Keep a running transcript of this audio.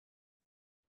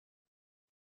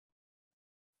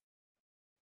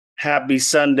Happy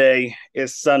Sunday.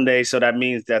 It's Sunday, so that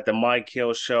means that the Mike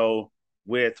Hill Show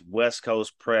with West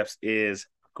Coast Preps is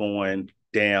going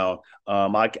down.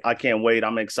 I can't wait.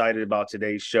 I'm excited about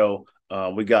today's show.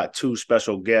 We got two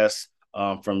special guests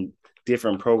from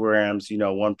different programs,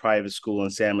 one private school in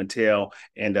San Mateo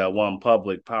and one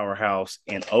public powerhouse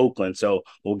in Oakland. So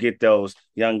we'll get those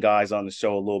young guys on the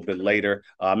show a little bit later.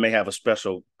 I may have a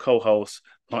special co-host.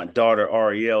 My daughter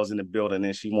Ariel is in the building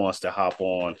and she wants to hop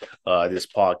on this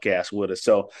podcast with us.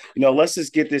 So, let's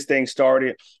just get this thing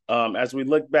started. As we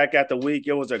look back at the week,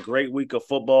 it was a great week of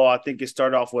football. I think it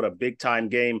started off with a big time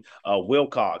game.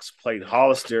 Wilcox played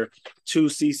Hollister, two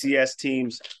CCS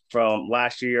teams from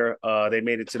last year. They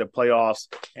made it to the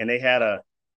playoffs and they had a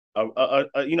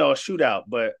shootout,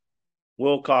 but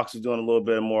Wilcox is doing a little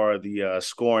bit more of the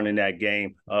scoring in that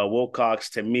game. Wilcox,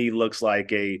 to me, looks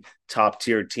like a top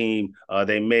tier team.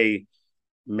 They may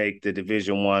make the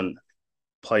Division One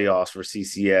playoffs for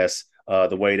CCS.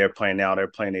 The way they're playing now, they're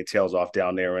playing their tails off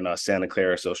down there in Santa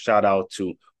Clara. So shout out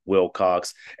to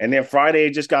Wilcox. And then Friday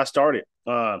it just got started.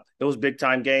 It was big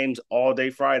time games all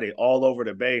day Friday, all over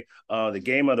the Bay. The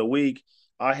game of the week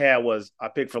I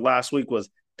picked for last week was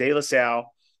De La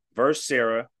Salle versus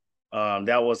Sarah.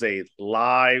 That was a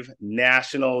live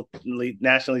nationally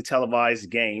televised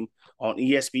game on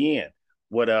ESPN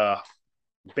with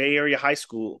Bay Area High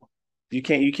School. You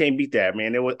can't beat that,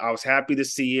 man. I was happy to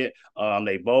see it.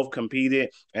 They both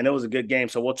competed, and it was a good game.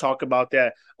 So we'll talk about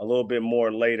that a little bit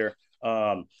more later.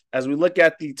 As we look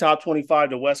at the top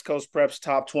 25, the West Coast Preps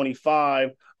top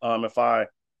 25, if I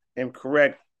am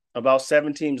correct, about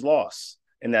 7 teams lost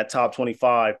in that top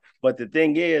 25. But the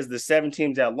thing is, the 7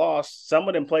 teams that lost, some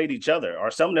of them played each other, or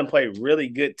some of them played really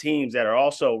good teams that are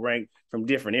also ranked from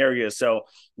different areas. So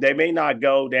they may not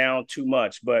go down too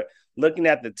much. But looking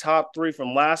at the top 3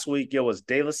 from last week, it was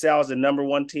De La Salle, the number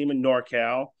 1 team in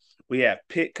NorCal. We have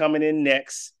Pitt coming in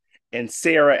next and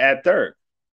Sarah at third,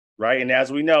 right? And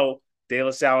as we know, De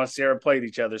La Salle and Sarah played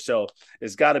each other. So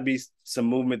it's got to be some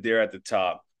movement there at the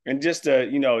top. And just to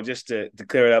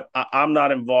clear it up, I'm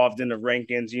not involved in the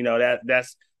rankings.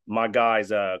 That's my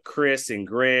guys, Chris and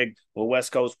Greg with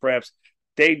West Coast Preps.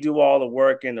 They do all the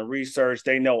work and the research.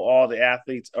 They know all the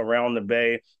athletes around the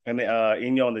Bay and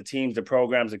the teams, the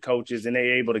programs, the coaches, and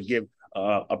they're able to give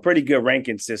a pretty good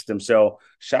ranking system. So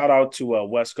shout out to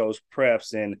West Coast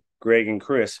Preps and Greg and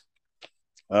Chris.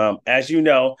 As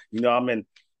I'm in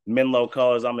Menlo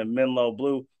colors. I'm in Menlo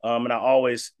blue, and I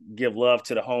always give love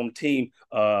to the home team.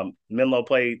 Menlo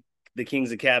played the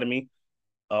Kings Academy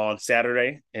on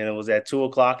Saturday, and it was at 2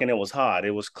 o'clock, and it was hot.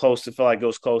 It was close to feel like it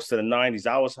was close to the 90s.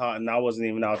 I was hot, and I wasn't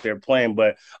even out there playing.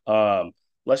 But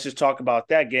let's just talk about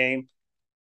that game.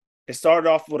 It started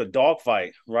off with a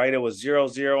dogfight, right? It was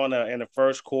 0-0 in the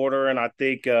first quarter, and I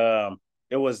think it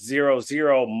was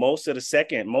 0-0 most of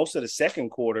the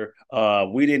second quarter.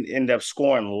 We didn't end up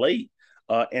scoring late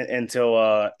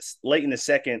until late in the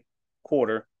second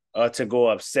quarter to go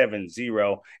up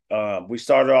 7-0. We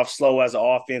started off slow as an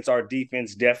offense. Our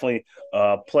defense definitely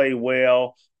played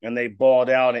well, and they balled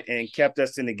out and kept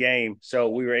us in the game. So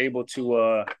we were able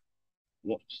to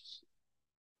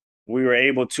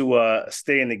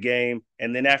stay in the game.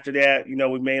 And then after that,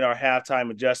 we made our halftime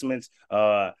adjustments.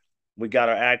 We got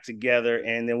our act together,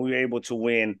 and then we were able to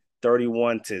win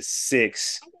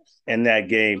 31-6 in that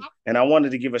game. And I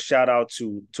wanted to give a shout out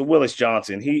to Willis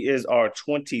Johnson. He is our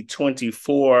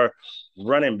 2024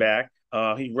 running back.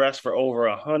 He rushed for over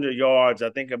 100 yards,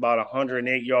 I think about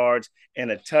 108 yards,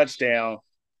 and a touchdown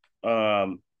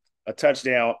on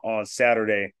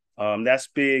Saturday. That's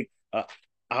big.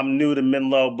 I'm new to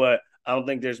Menlo, but I don't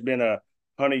think there's been a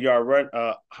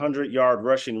 100-yard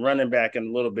rushing running back in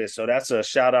a little bit. So that's a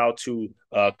shout out to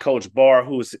Coach Barr,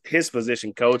 who's his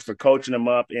position coach, for coaching him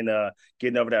up and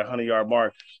getting over that 100-yard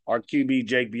mark. Our QB,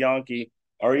 Jake Bianchi.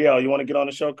 Ariel, you want to get on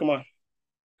the show? Come on.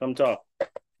 Come talk.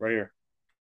 Right here.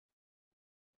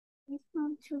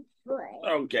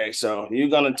 Okay, so you're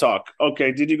going to talk.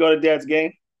 Okay, did you go to Dad's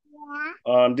game?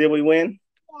 Yeah. Did we win?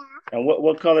 Yeah. And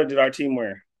what color did our team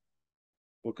wear?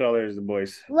 What color is the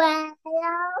boys? Yellow.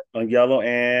 Yellow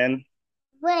and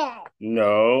Red.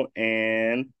 no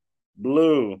and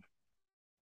blue.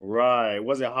 Right.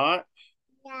 Was it hot?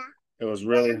 Yeah. It was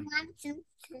really. Want some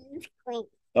sunscreen.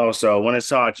 Oh, so when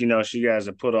it's hot, she guys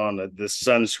have put on the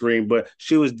sunscreen, but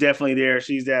she was definitely there.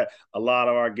 She's at a lot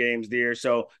of our games there.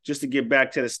 So just to get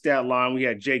back to the stat line, we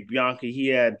had Jake Bianchi. He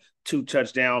had 2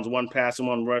 touchdowns, 1 passing,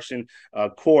 1 rushing.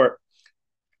 Court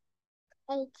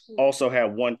 18. also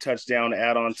had 1 touchdown to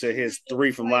add on to his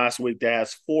 3 from last week. That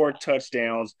has 4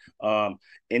 touchdowns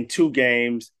in 2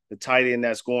 games. The tight end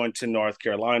that's going to North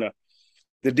Carolina.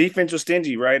 The defense was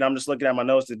stingy, right? I'm just looking at my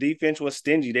notes. The defense was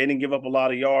stingy. They didn't give up a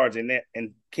lot of yards, and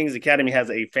Kings Academy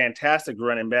has a fantastic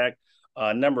running back,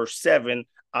 number 7.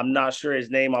 I'm not sure his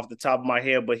name off the top of my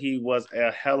head, but he was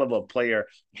a hell of a player.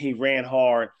 He ran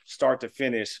hard, start to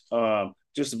finish.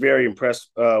 Just very impressed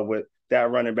with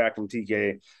that running back from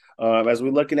TK. As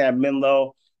we're looking at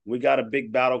Menlo, we got a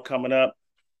big battle coming up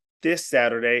this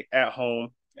Saturday at home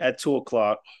at 2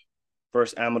 o'clock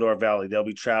versus Amador Valley. They'll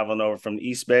be traveling over from the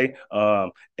East Bay.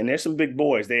 And there's some big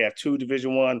boys. They have 2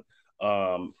 Division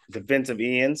I defensive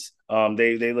ends.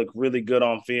 They look really good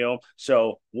on film.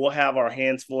 So we'll have our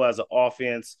hands full as an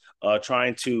offense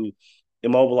trying to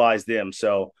immobilize them.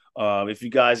 So if you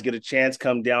guys get a chance,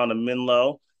 come down to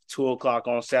Menlo, 2 o'clock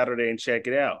on Saturday and check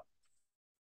it out.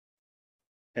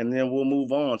 And then we'll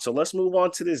move on. So let's move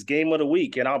on to this game of the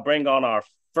week. And I'll bring on our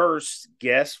first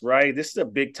guest, right? This is a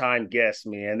big time guest,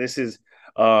 man. This is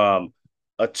a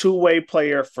 2-way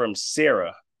player from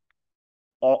Sarah,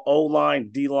 O-line,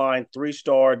 D-line,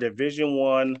 3-star Division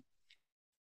I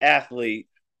athlete,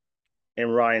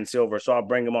 and Ryan Silver. So I'll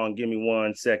bring him on. Give me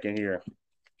 1 second here.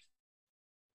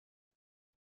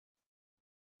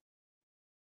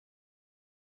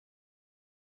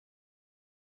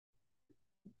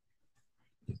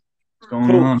 What's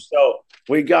going on? So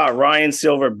we got Ryan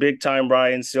Silver, big time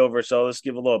Ryan Silver. So let's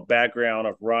give a little background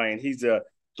of Ryan. He's a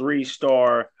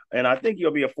 3-star, and I think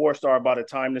he'll be a 4-star by the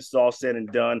time this is all said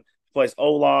and done. Plays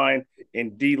O-line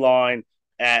and D-line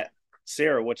at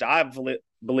Sarah, which I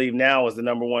believe now is the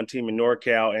number 1 team in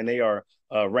NorCal, and they are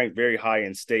ranked very high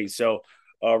in state. So,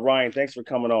 Ryan, thanks for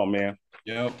coming on, man.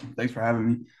 Yep. Thanks for having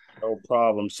me. No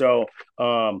problem. So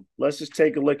let's just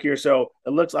take a look here. So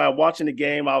it looks like watching the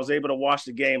game, I was able to watch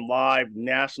the game live,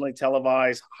 nationally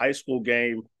televised high school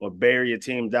game with Bay Area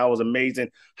team. That was amazing.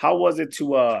 How was it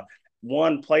to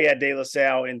 1, play at De La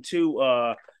Salle, and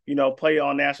 2, play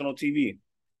on national TV?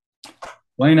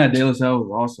 Playing at De La Salle was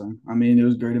awesome. I mean, it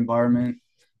was a great environment.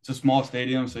 It's a small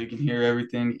stadium, so you can hear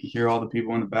everything. You can hear all the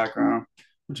people in the background,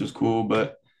 which was cool.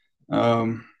 But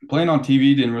playing on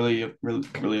TV didn't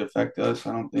really affect us.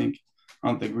 I don't think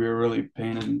we were really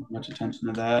paying much attention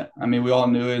to that. I mean, we all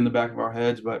knew it in the back of our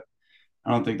heads, but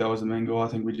I don't think that was the main goal. I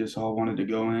think we just all wanted to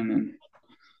go in and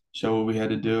show what we had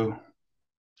to do.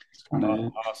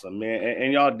 Awesome, man.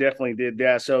 And y'all definitely did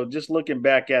that. So just looking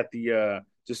back at the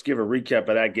just give a recap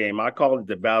of that game. I call it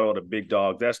the Battle of the Big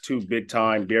Dogs. That's 2 big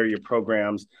time barrier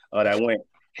programs that went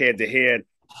head to head.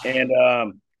 And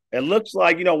it looks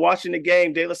like, watching the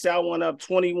game, De La Salle went up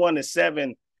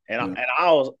 21-7. And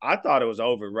I thought it was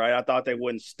over, right? I thought they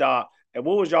wouldn't stop. And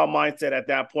what was y'all mindset at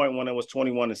that point when it was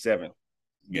 21-7?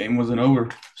 Game wasn't over.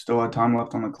 Still had time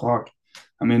left on the clock.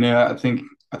 I mean, I think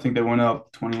they went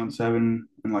up 21-7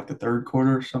 in like the third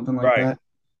quarter or something like that.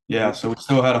 Yeah, so we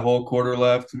still had a whole quarter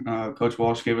left. Coach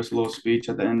Walsh gave us a little speech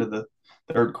at the end of the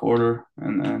third quarter,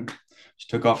 and then just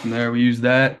took off from there. We used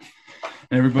that,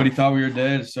 and everybody thought we were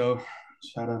dead. So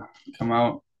just had to come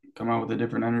out with a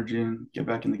different energy and get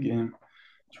back in the game.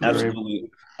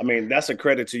 Absolutely. I mean, that's a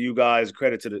credit to you guys.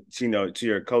 Credit to to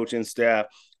your coaching staff.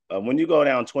 When you go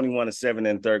down 21-7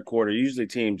 in third quarter, usually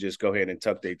teams just go ahead and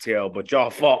tuck their tail, but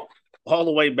y'all fought all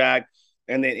the way back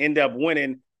and then end up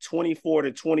winning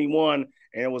 24-21.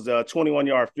 And it was a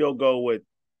 21-yard field goal with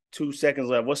 2 seconds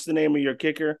left. What's the name of your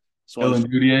kicker? Dylan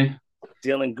Goudier.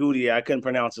 Dylan Goudier. I couldn't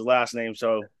pronounce his last name,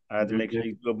 so I had to make sure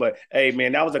you good. But, hey,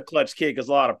 man, that was a clutch kick. There's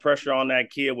a lot of pressure on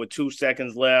that kid with 2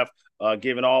 seconds left,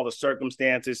 given all the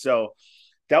circumstances. So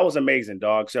that was amazing,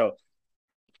 dog. So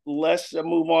let's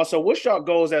move on. So what's y'all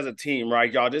goals as a team, right?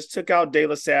 Y'all just took out De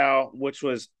La Salle, which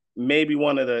was maybe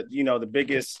one of the, the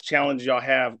biggest challenges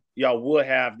y'all will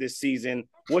have this season.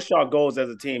 What's y'all goals as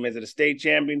a team? Is it a state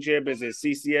championship? Is it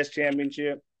CCS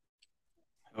championship?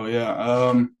 Oh,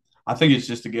 yeah. I think it's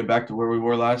just to get back to where we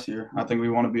were last year. I think we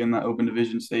want to be in that open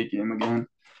division state game again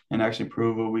and actually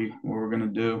prove what we're going to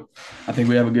do. I think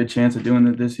we have a good chance of doing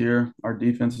it this year. Our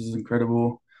defense is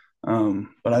incredible.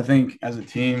 But I think as a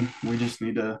team, we just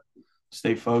need to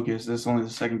stay focused. This is only the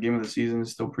second game of the season.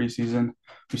 It's still preseason.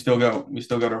 We still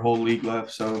got our whole league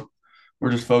left. So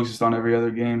we're just focused on every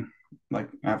other game, like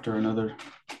after another.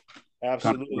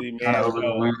 Absolutely, kind of over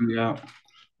the win. Yeah.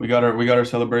 We got our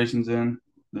celebrations in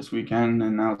this weekend,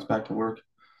 and now it's back to work.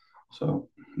 So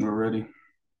we're ready.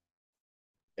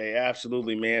 Hey,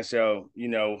 absolutely, man. So,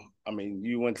 I mean,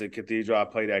 you went to Cathedral. I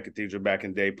played at Cathedral back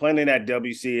in the day. Playing in that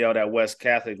WCL, that West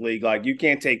Catholic League, like, you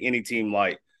can't take any team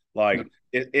light. Like,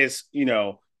 it's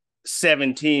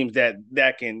 7 teams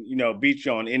that can, beat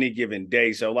you on any given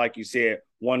day. So, like you said,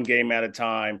 one game at a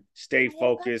time, stay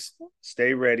focused,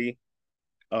 stay ready,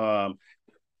 and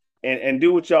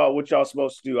do what y'all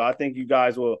supposed to do. I think you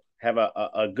guys will have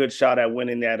a good shot at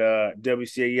winning that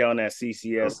WCAL and that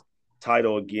CCS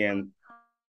title again.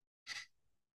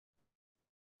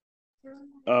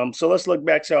 So let's look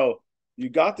back. So you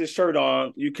got this shirt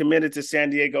on. You committed to San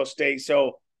Diego State.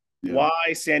 So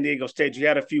why San Diego State? You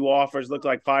had a few offers, looked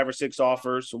like 5 or 6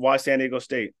 offers. Why San Diego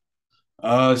State?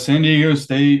 San Diego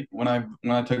State, when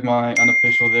I took my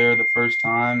unofficial there the first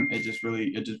time, it just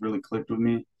really clicked with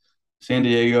me. San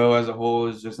Diego as a whole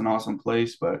is just an awesome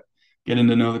place, but getting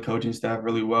to know the coaching staff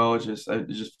really well, it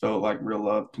just felt like real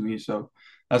love to me. So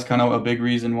that's kind of a big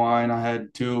reason why. And I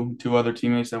had two other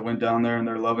teammates that went down there and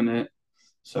they're loving it.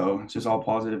 So it's just all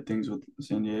positive things with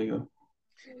San Diego.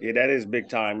 Yeah, that is big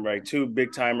time, right? 2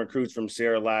 big time recruits from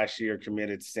Sarah last year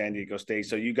committed to San Diego State.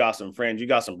 So you got some friends, you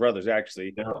got some brothers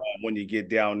actually when you get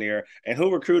down there. And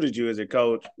who recruited you as a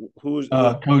coach? Who's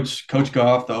Coach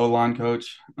Goff, the O-line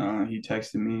coach? He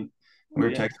texted me. We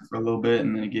were texting for a little bit,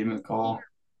 and then he gave me a call,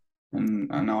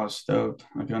 and I know I was stoked.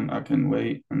 I couldn't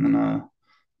wait. And then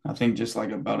I think just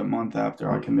like about a month after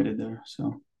I committed there.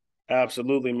 So.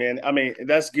 Absolutely, man. I mean,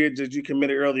 that's good that you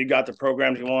committed early. You got the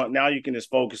programs you want. Now you can just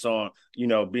focus on,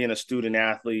 being a student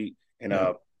athlete and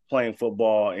playing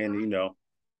football and. Yeah,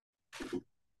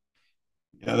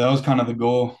 that was kind of the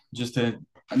goal, just to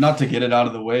not to get it out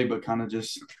of the way, but kind of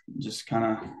just kind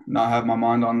of not have my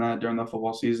mind on that during the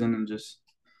football season and just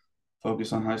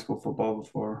focus on high school football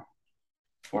before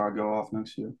I go off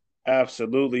next year.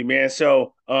 Absolutely, man.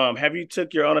 So, have you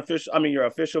took your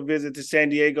official visit to San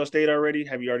Diego State already?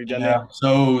 Have you already done that?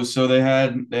 So they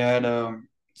had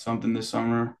something this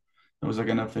summer. It was like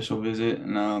an official visit,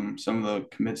 and some of the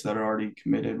commits that are already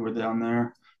committed were down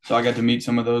there. So I got to meet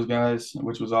some of those guys,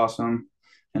 which was awesome.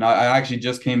 And I actually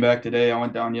just came back today. I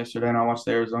went down yesterday and I watched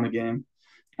the Arizona game.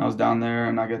 I was down there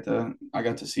and I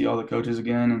got to see all the coaches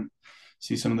again and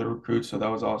see some of the recruits. So that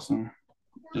was awesome.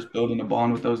 Just building a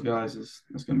bond with those guys is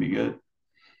going to be good.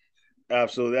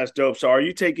 Absolutely, that's dope. So, are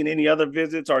you taking any other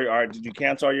visits, or did you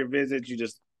cancel all your visits? You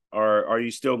just, or are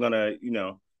you still gonna,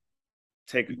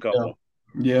 take a couple?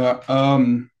 Yeah.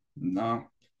 No,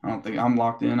 I don't think I'm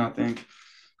locked in. I think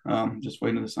just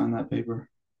waiting to sign that paper.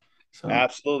 So.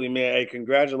 Absolutely, man. Hey,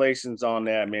 congratulations on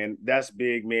that, man. That's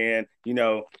big, man.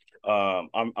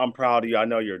 I'm proud of you. I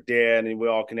know your dad, and we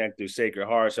all connect through Sacred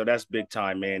Heart, so that's big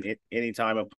time, man.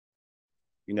 Anytime,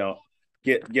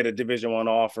 get a Division I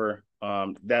offer,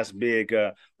 that's big.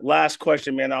 Last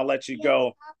question, man. I'll let you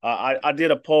go. I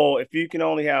did a poll. If you can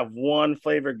only have one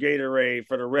flavor Gatorade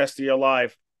for the rest of your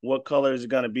life, what color is it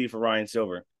going to be for Ryan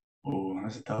Silver? Oh,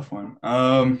 that's a tough one.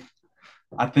 I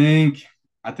think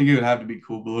it would have to be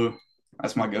Cool Blue.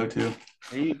 That's my go-to.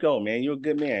 There you go, man. You're a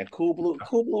good man. Cool Blue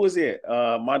is it.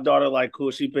 My daughter liked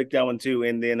Cool. She picked that one too.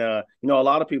 And then a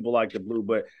lot of people like the blue.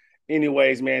 But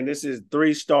anyways, man, this is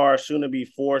 3-star, soon to be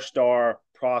 4-star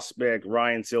prospect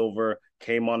Ryan Silver.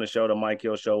 Came on the show, the Mike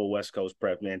Hill Show with West Coast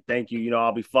Prep, man. Thank you.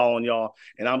 I'll be following y'all.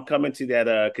 And I'm coming to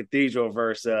that Cathedral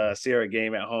versus Sarah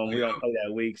game at home. We don't play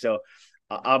that week. So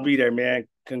I'll be there, man.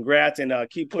 Congrats and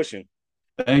keep pushing.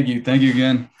 Thank you. Thank you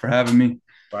again for having me.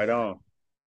 Right on.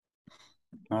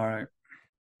 All right.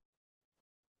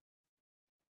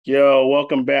 Yo,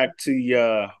 welcome back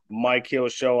to Mike Hill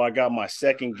Show. I got my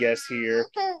second guest here,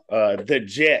 the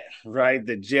Jet, right?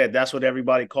 The Jet. That's what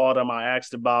everybody called him. I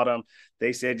asked about him.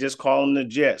 They said just call him the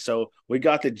Jet. So we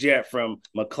got the Jet from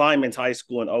McClymonds High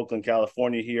School in Oakland,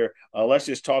 California here. Let's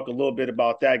just talk a little bit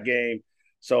about that game.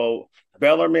 So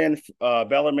Bellarmine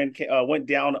went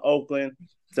down to Oakland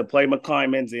to play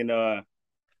McClymonds, and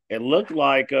it looked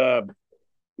like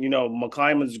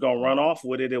McClymonds is going to run off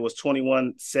with it. It was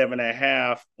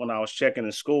 21-7.5 when I was checking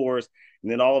the scores.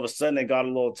 And then all of a sudden it got a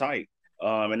little tight.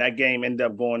 And that game ended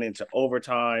up going into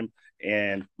overtime,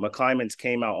 and McClymonds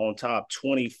came out on top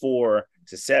 24-7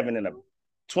 and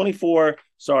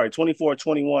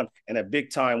 24-21 and a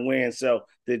big time win. So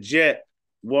the Jet,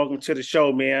 welcome to the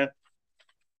show, man.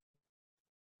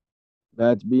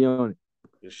 Glad to be on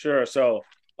it. Sure. So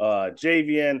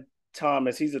Javian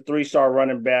Thomas, he's a 3-star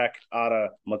running back out of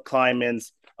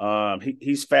McClymonds.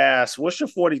 He's fast. What's your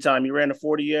 40 time? You ran the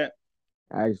 40 yet?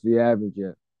 Actually, haven't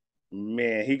yet.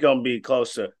 Man, he gonna be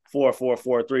close to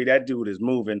 4.43. That dude is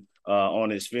moving on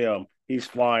his film. He's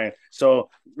flying. So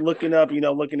looking at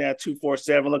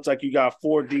 247, looks like you got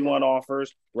 4 D1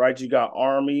 offers, right? You got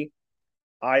Army,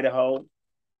 Idaho,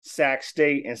 Sac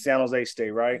State, and San Jose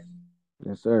State, right?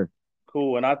 Yes, sir.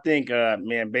 Cool. And I think,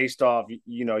 man, based off,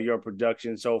 your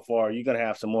production so far, you're going to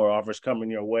have some more offers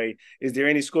coming your way. Is there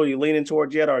any school you're leaning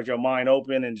towards yet, or is your mind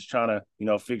open and just trying to,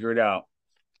 figure it out?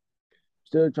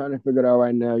 Still trying to figure it out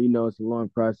right now. It's a long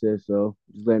process, so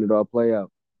just letting it all play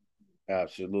out.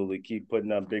 Absolutely. Keep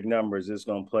putting up big numbers. It's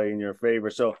gonna play in your favor.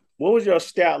 So what was your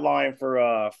stat line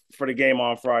for the game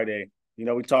on Friday?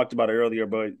 We talked about it earlier,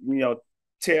 but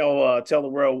tell the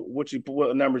world what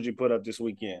numbers you put up this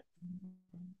weekend.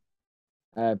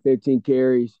 I had 15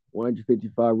 carries,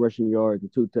 155 rushing yards,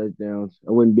 and 2 touchdowns.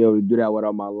 I wouldn't be able to do that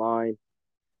without my line.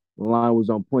 My line was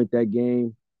on point that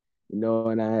game,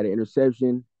 and I had an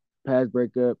interception, pass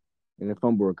breakup, and a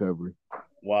fumble recovery.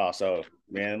 Wow. So,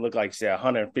 man, it looked like you said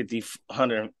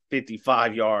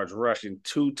 155 yards rushing,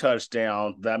 2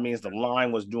 touchdowns. That means the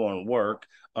line was doing work.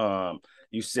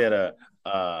 You said a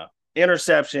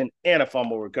interception and a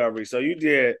fumble recovery. So you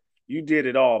did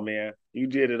it all, man. You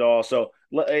did it all. So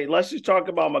hey, let's just talk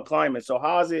about McClymonds. So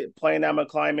how's it playing at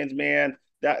McClymonds, man?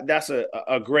 That's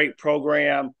a great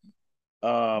program.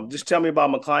 Just tell me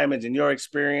about McClymonds and your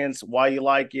experience, why you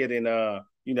like it, and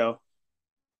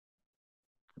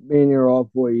Been here all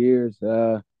 4 years.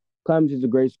 Clemens is a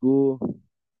great school.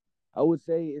 I would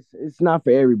say it's not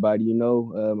for everybody.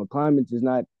 McClymonds is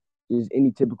not just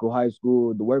any typical high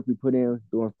school. The work we put in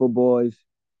during football is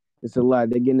it's a lot.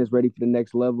 They're getting us ready for the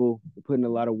next level. We're putting a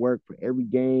lot of work for every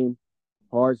game,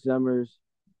 hard summers.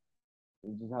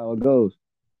 It's just how it goes.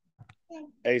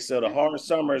 Hey, so the hard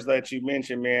summers that you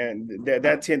mentioned, man,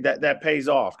 that pays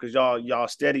off because y'all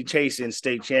steady chasing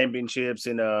state championships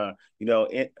and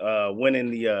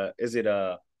winning the is it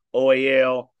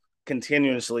OAL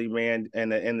continuously, man,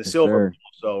 and the Yes, silver. sir.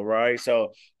 So right,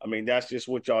 so I mean that's just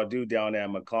what y'all do down there at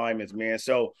McClymonds, man.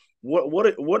 So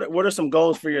what are some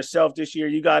goals for yourself this year?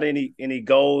 You got any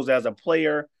goals as a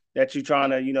player that you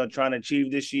trying to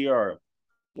achieve this year, or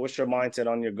what's your mindset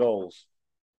on your goals?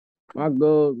 My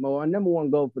number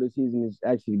one goal for the season is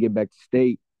actually to get back to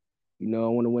state. I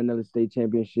want to win another state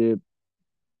championship.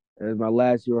 As my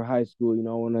last year of high school,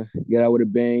 I want to get out with a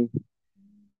bang.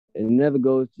 And another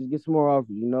goal is just get some more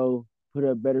offers, put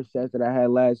up better stats that I had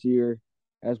last year.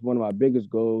 That's one of my biggest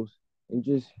goals. And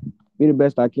just be the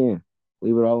best I can.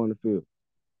 Leave it all on the field.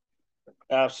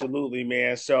 Absolutely,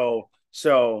 man. So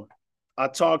I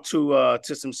talked to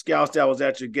some scouts that was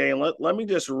at your game. Let me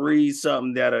just read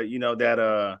something that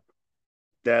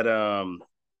a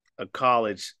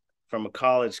college from a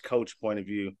college coach point of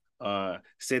view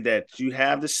said that you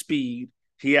have the speed.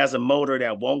 He has a motor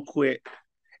that won't quit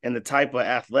and the type of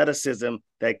athleticism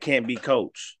that can't be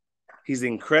coached. He's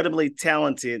incredibly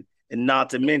talented, and not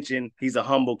to mention he's a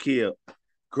humble kid.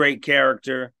 Great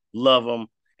character, love him,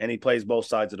 and he plays both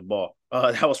sides of the ball.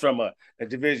 That was from a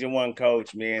Division One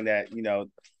coach, man.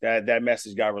 That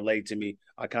message got relayed to me.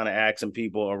 I kind of asked some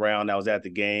people around that was at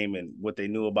the game and what they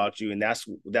knew about you, and that's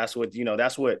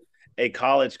what a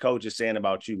college coach is saying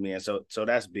about you, man. So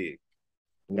that's big.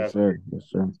 Yes, That's sir. Yes,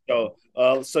 sir.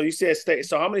 so you said state.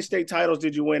 So how many state titles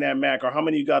did you win at Mac, or how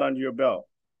many you got under your belt?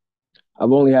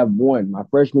 I've only have one. My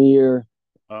freshman year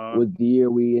Uh, was the year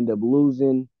we ended up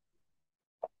losing.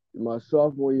 My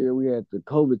sophomore year, we had the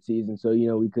COVID season, so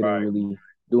we couldn't right. really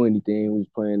do anything. We was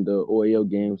playing the OAL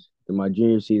games. Then my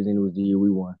junior season, it was the year we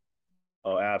won.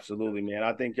 Oh, absolutely, man.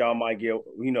 I think y'all might get,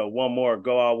 one more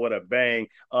go out with a bang.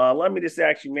 Let me just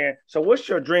ask you, man. So what's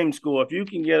your dream school? If you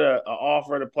can get a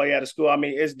offer to play at a school, I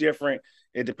mean, it's different.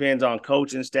 It depends on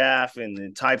coaching staff and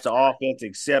the types of offense,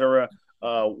 et cetera.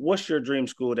 What's your dream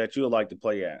school that you would like to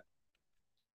play at?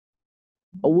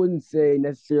 I wouldn't say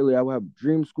necessarily I would have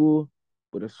dream school,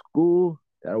 but a school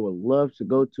that I would love to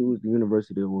go to is the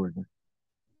University of Oregon.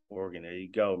 Oregon, there you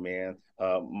go, man.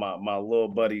 My little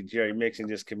buddy Jerry Mixon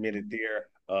just committed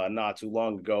there not too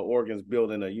long ago. Oregon's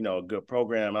building a good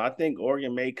program, and I think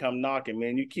Oregon may come knocking,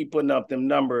 man. You keep putting up them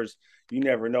numbers, you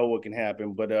never know what can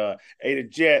happen. But hey, the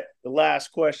Jet, the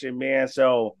last question, man.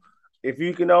 So if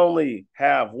you can only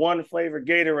have one flavor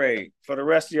Gatorade for the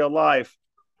rest of your life,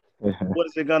 what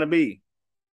is it gonna be?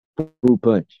 Fruit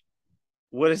punch.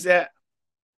 What is that?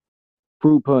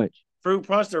 Fruit punch. Fruit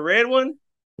punch, the red one?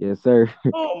 Yes, sir.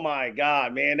 Oh my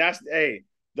God, man. That's hey.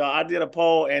 I did a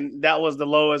poll and that was the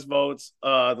lowest votes.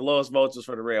 The lowest votes was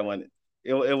for the red one.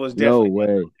 It was No definitely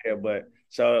way. red, but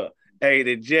so hey,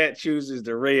 the Jet chooses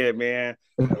the red, man.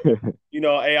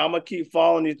 Hey, I'm gonna keep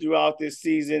following you throughout this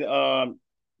season.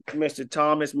 Mr.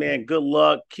 Thomas, man, good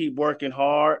luck. Keep working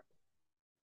hard.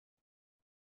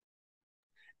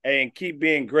 And keep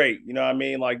being great. You know what I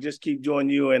mean? Like just keep doing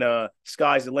you and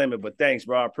sky's the limit. But thanks,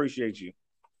 bro. I appreciate you.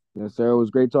 Yes, sir. It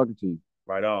was great talking to you.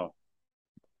 Right on.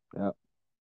 Yeah.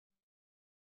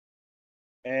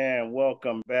 And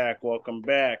welcome back. Welcome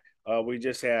back. We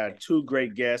just had two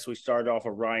great guests. We started off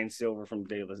with Ryan Silver from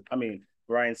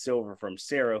Ryan Silver from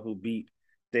Sarah, who beat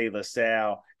De La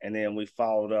Salle. And then we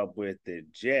followed up with the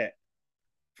Jet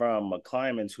from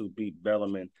McClymonds who beat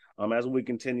Bellarmine. As we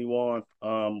continue on,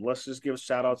 let's just give a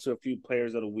shout out to a few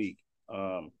players of the week.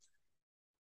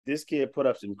 This kid put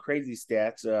up some crazy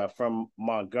stats from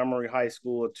Montgomery High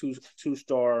School, a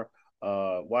two-star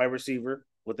wide receiver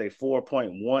with a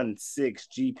 4.16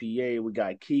 GPA. We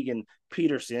got Keegan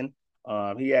Peterson.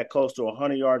 He had close to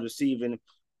 100 yards receiving,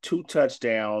 2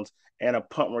 touchdowns, and a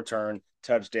punt return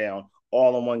touchdown,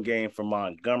 all in one game from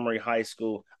Montgomery High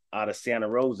School out of Santa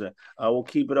Rosa. We'll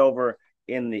keep it over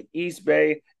in the East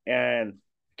Bay, and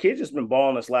kid just been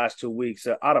balling this last 2 weeks.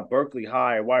 Out of Berkeley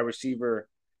High, wide receiver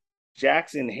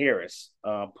Jackson Harris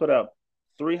put up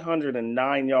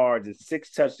 309 yards and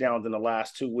 6 touchdowns in the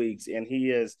last 2 weeks, and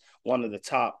he is one of the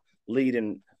top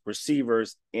leading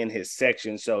receivers in his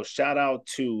section. So shout out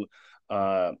to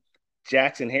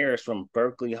Jackson Harris from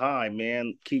Berkeley High,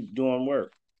 man. Keep doing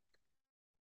work.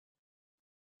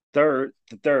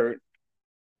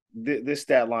 This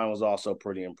stat line was also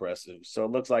pretty impressive. So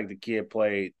it looks like the kid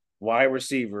played wide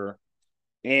receiver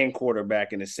and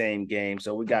quarterback in the same game.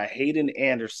 So we got Hayden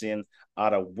Anderson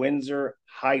out of Windsor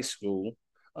High School.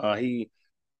 He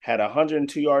had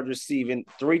 102 yards receiving,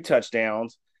 3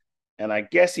 touchdowns, and I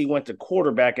guess he went to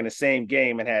quarterback in the same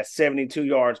game and had 72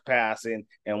 yards passing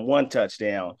and 1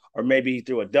 touchdown, or maybe he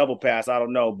threw a double pass. I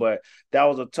don't know, but that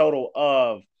was a total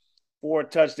of 4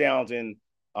 touchdowns and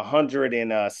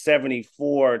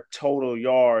 174 total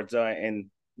yards. And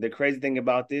the crazy thing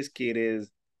about this kid is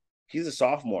he's a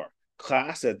sophomore,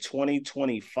 class of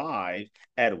 2025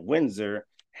 at Windsor.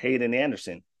 Hayden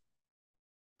Anderson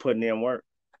putting in work.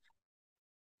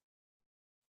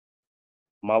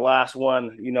 My last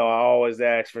one, I always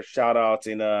ask for shout outs,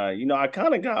 and I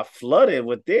kind of got flooded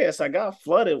with this. I got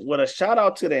flooded with a shout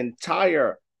out to the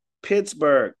entire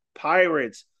Pittsburgh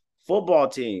Pirates football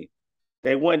team.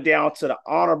 They went down to the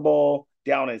Honor Bowl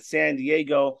down in San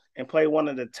Diego and played one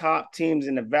of the top teams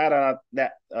in Nevada.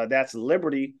 That's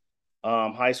Liberty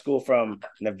High School from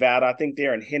Nevada. I think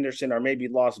they're in Henderson or maybe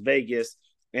Las Vegas,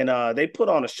 and they put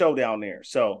on a show down there.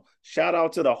 So shout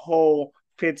out to the whole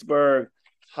Pittsburgh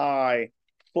High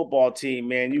football team,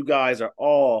 man. You guys are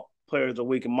all players of the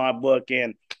week in my book,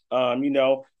 and I'm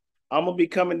gonna be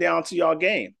coming down to y'all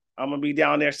game. I'm gonna be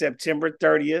down there September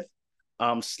 30th.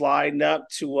 I'm sliding up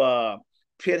to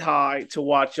Pitt High to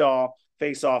watch y'all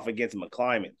face off against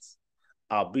McClymonds.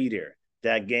 I'll be there.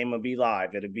 That game will be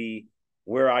live. It'll be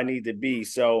where I need to be.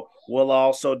 So we'll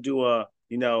also do a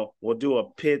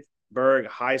Pittsburgh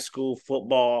High School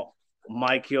football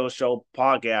Mike Hill Show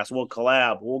podcast. We'll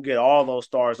collab. We'll get all those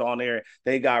stars on there.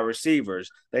 They got receivers.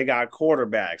 They got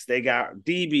quarterbacks. They got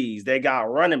DBs. They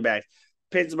got running backs.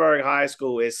 Pittsburgh High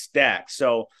School is stacked.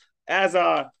 So as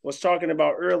I was talking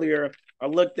about earlier, I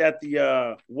looked at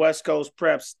the West Coast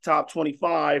Preps top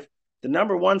 25. The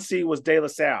number 1 seed was De La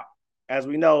Salle. As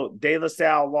we know, De La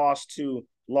Salle lost to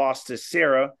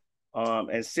Sarah,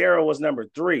 and Sarah was number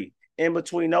 3. In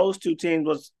between those two teams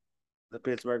was the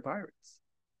Pittsburgh Pirates.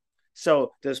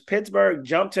 So does Pittsburgh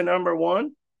jump to number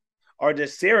 1, or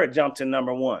does Sarah jump to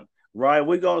number 1? Right,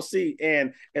 we're going to see.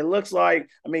 And it looks like,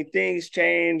 things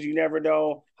change. You never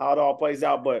know how it all plays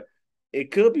out, but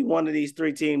it could be one of these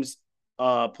 3 teams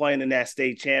playing in that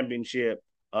state championship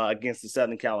against the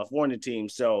Southern California team.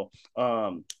 So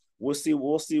we'll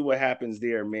see what happens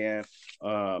there, man.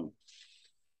 And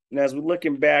as we're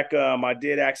looking back, I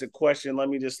did ask a question. Let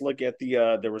me just look at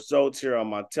the results here on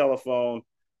my telephone.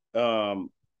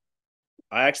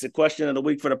 I asked the question of the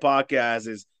week for the podcast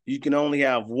is, you can only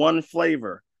have one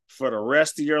flavor for the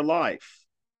rest of your life.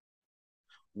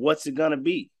 What's it going to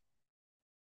be?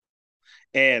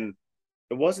 And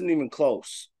it wasn't even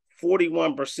close.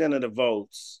 41% of the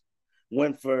votes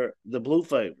went for the blue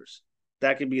flavors.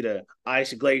 That could be the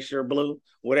ice glacier blue,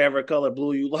 whatever color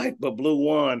blue you like, but blue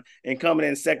won. And coming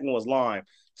in second was lime.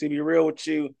 To be real with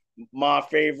you, my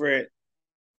favorite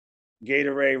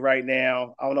Gatorade right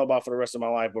now, I don't know about for the rest of my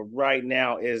life, but right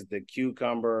now is the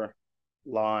cucumber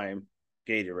lime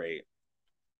Gatorade.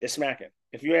 It's smacking.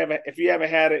 If you haven't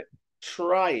had it,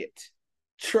 try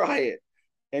it,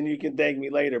 and you can thank me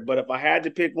later. But if I had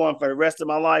to pick one for the rest of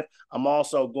my life, I'm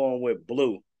also going with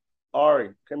blue.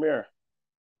 Ari, come here.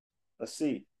 Let's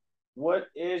see. What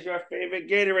is your favorite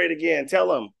Gatorade again? Tell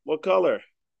them. What color?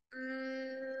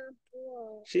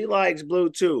 Blue. She likes blue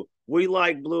too. We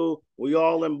like blue. We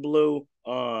all in blue.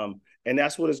 And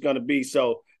that's what it's going to be.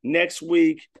 So next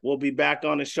week, we'll be back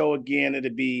on the show again.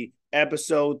 It'll be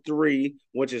episode 3,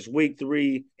 which is week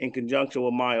 3 in conjunction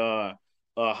with my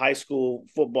high school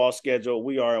football schedule.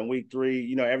 We are in week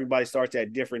 3. Everybody starts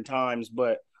at different times,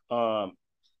 but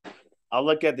I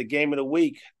look at the game of the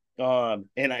week, and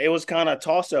it was kind of a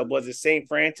toss-up. Was it St.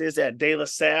 Francis at De La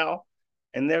Salle?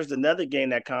 And there's another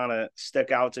game that kind of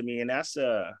stuck out to me, and that's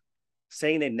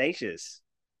St. Ignatius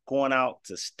going out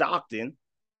to Stockton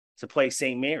to play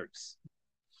St. Mary's.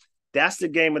 That's the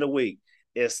game of the week.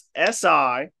 It's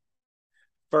SI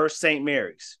versus St.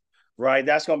 Mary's, right?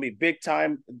 That's going to be big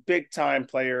time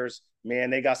players. Man,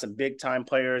 they got some big time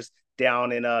players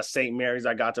down in St. Mary's.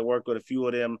 I got to work with a few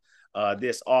of them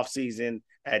this offseason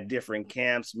at different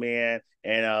camps, man.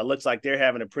 And looks like they're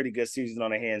having a pretty good season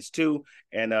on their hands too.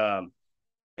 And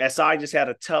SI just had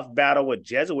a tough battle with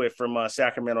Jesuit from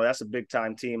Sacramento. That's a big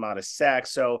time team out of Sac.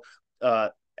 So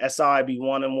SI be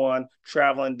 1-1,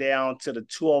 traveling down to the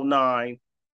 209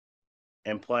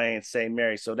 and playing St.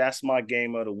 Mary's. So that's my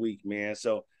game of the week, man.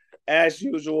 So as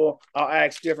usual, I'll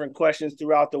ask different questions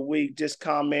throughout the week. Just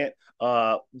comment,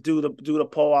 do the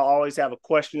poll. I'll always have a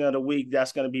question of the week.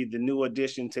 That's going to be the new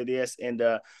addition to this. And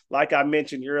like I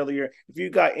mentioned earlier, if you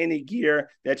got any gear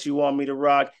that you want me to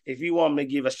rock, if you want me to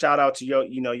give a shout out to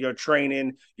your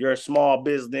training, your small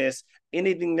business,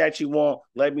 anything that you want,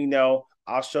 let me know.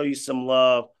 I'll show you some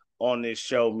love on this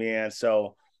show, man.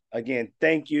 So again,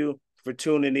 thank you for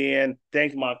tuning in.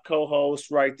 Thank my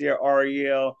co-host right there,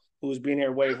 Ariel, who's been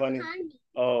here. Wave, honey.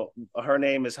 Oh, her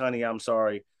name is Honey. I'm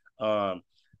sorry.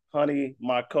 Honey,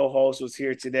 my co-host, was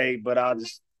here today, but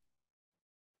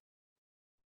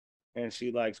and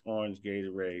she likes orange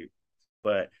Gatorade.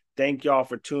 But thank y'all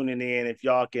for tuning in. If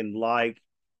y'all can like,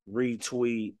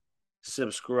 retweet,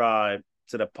 subscribe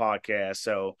to the podcast.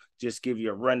 So just give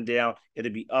you a rundown.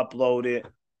 It'll be uploaded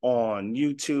on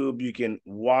YouTube. You can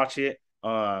watch it.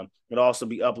 It'll also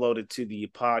be uploaded to the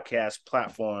podcast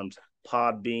platforms,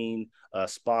 Podbean,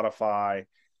 Spotify,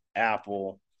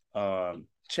 Apple.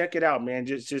 Check it out, man.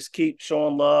 Just keep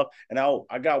showing love. And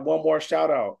I got one more shout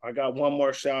out.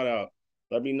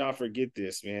 Let me not forget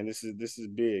this, man. This is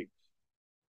big.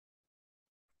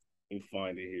 Let me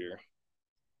find it here.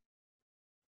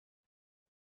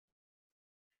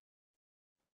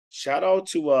 Shout out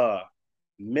to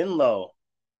Menlo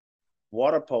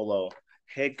water polo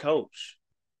head coach.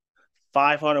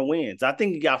 500 wins. I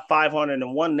think he got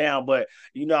 501 now, but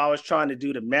I was trying to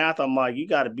do the math. I'm like, you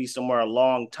got to be somewhere a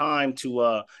long time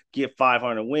to get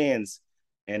 500 wins,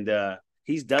 and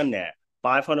he's done that.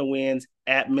 500 wins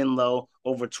at Menlo,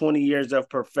 over 20 years of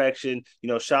perfection.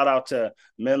 Shout out to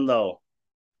Menlo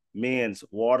men's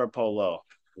water polo.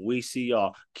 We see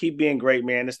y'all. Keep being great,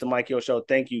 man. It's the Mike Hill Show.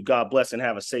 Thank you. God bless and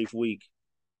have a safe week.